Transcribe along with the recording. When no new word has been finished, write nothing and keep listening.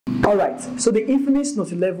Alright, so the Infinix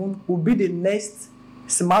Note 11 will be the next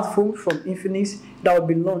smartphone from Infinix that will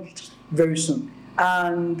be launched very soon.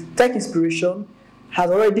 And Tech Inspiration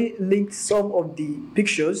has already linked some of the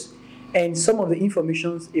pictures and some of the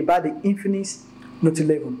information about the Infinix Note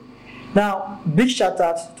 11. Now, big shout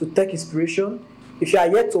out to Tech Inspiration. If you are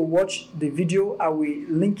yet to watch the video, I will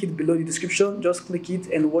link it below the description. Just click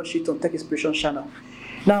it and watch it on Tech Inspiration channel.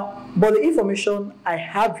 Now, but the information I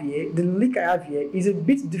have here, the link I have here, is a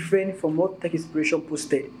bit different from what Tech Inspiration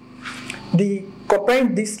posted.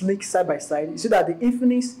 Comparing this link side by side, you see that the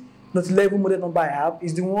Infinix Note 11 model number I have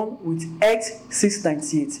is the one with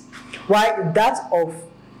X698, while that of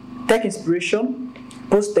Tech Inspiration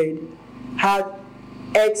posted had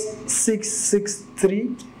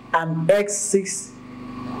X663 and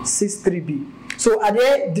X663B. So are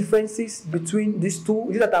there differences between these two?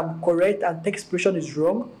 Is it that I'm correct and Tech Inspiration is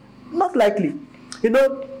wrong? Not likely. You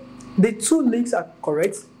know, the two links are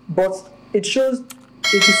correct, but it shows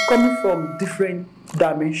it is coming from different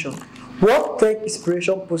dimensions. What Tech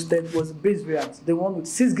Inspiration posted was the base variant, the one with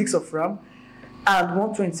 6 gigs of RAM and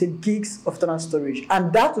 128 gigs of internal storage.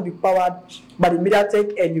 And that will be powered by the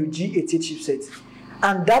MediaTek Helio G88 chipset.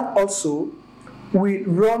 And that also will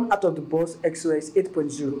run out of the box XOS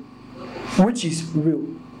 8.0. which is real.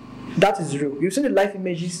 That is real. You've seen the live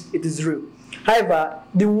images, it is real. However,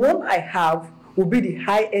 the one I have will be the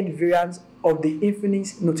high-end variant of the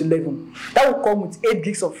Infinix Note 11. That will come with 8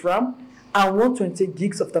 gigs of RAM and 128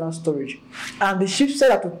 gigs of internal storage. And the chipset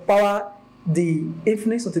that will power the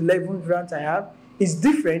Infinix Note 11 variant I have is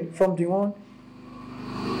different from the one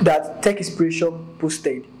that Tech Inspiration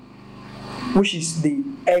posted, which is the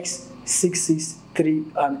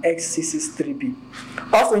X663 and X663B.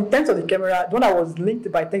 Also, in terms of the camera, the one that was linked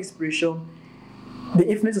by Tech Inspiration, the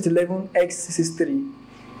Infinix Note 11 X663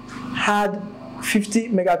 had 50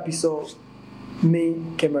 megapixel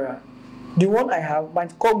main camera. The one I have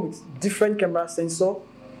might come with different camera sensor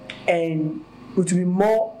and it will be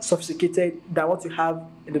more sophisticated than what you have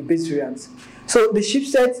in the base variant. So the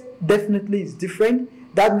chipset definitely is different.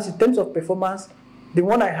 That means in terms of performance, the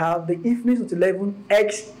one I have, the Infinix Note 11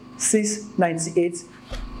 X698,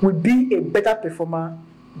 will be a better performer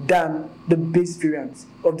than the base variant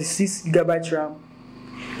of the 6 GB RAM.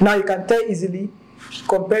 Now you can tell easily,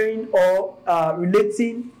 comparing or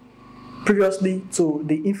relating previously to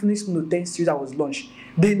the Infinix Note 10 series that was launched.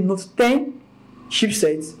 The Note 10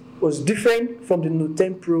 chipset was different from the Note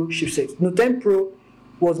 10 Pro chipset. Note 10 Pro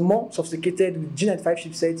was more sophisticated with G95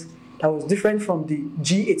 chipset that was different from the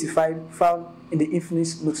G85 found in the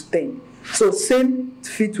Infinix Note 10. So same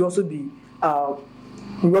feat will also be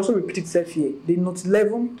will also repeat itself here. The Note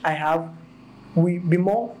 11 I have will be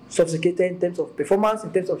more sophisticated in terms of performance,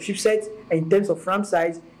 in terms of chipset, and in terms of RAM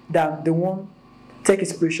size than the one Tech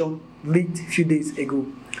Inspiration leaked a few days ago.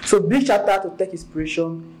 So big shout out to Tech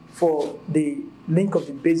Inspiration for the link of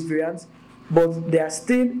the base variants, but there are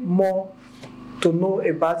still more to know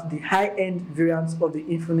about the high-end variants of the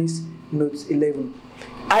Infinix Note 11.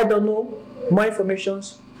 I don't know, more information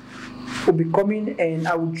will be coming and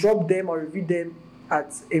I will drop them or review them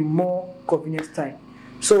at a more convenient time.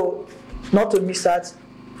 So not to miss out,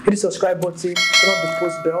 hit the subscribe button, turn on the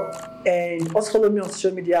post bell, and also follow me on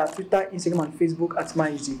social media at Twitter, Instagram, and Facebook at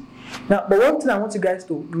MyHD. Now, but one thing I want you guys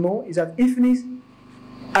to know is that Infinix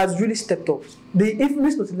has really stepped up. The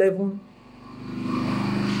Infinix Note 11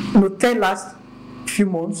 Note 10 last few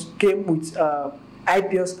months came with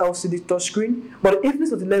IPS LCD touchscreen, but the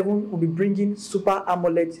Infinix Note 11 will be bringing Super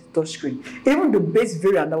AMOLED touchscreen. Even the base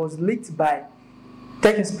variant that was leaked by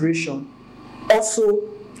Tech Inspiration also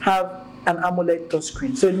have an AMOLED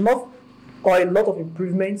touchscreen. So enough or a lot of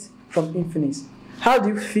improvements from Infinix. How do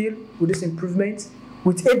you feel with this improvement?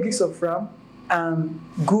 With 8 gigs of RAM and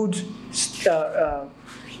good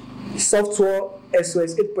software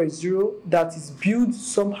SOS 8.0 that is built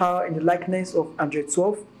somehow in the likeness of Android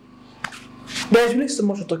 12. There's really so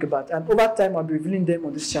much to talk about, and over time I'll be revealing them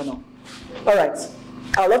on this channel. Alright,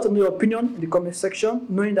 I'd love to know your opinion in the comment section,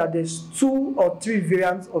 knowing that there's 2 or 3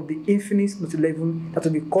 variants of the Infinix Note 11 that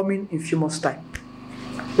will be coming in a few months' time.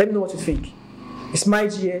 Let me know what you think. It's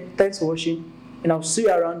MyG here, thanks for watching, and I'll see you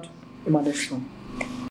around in my next one.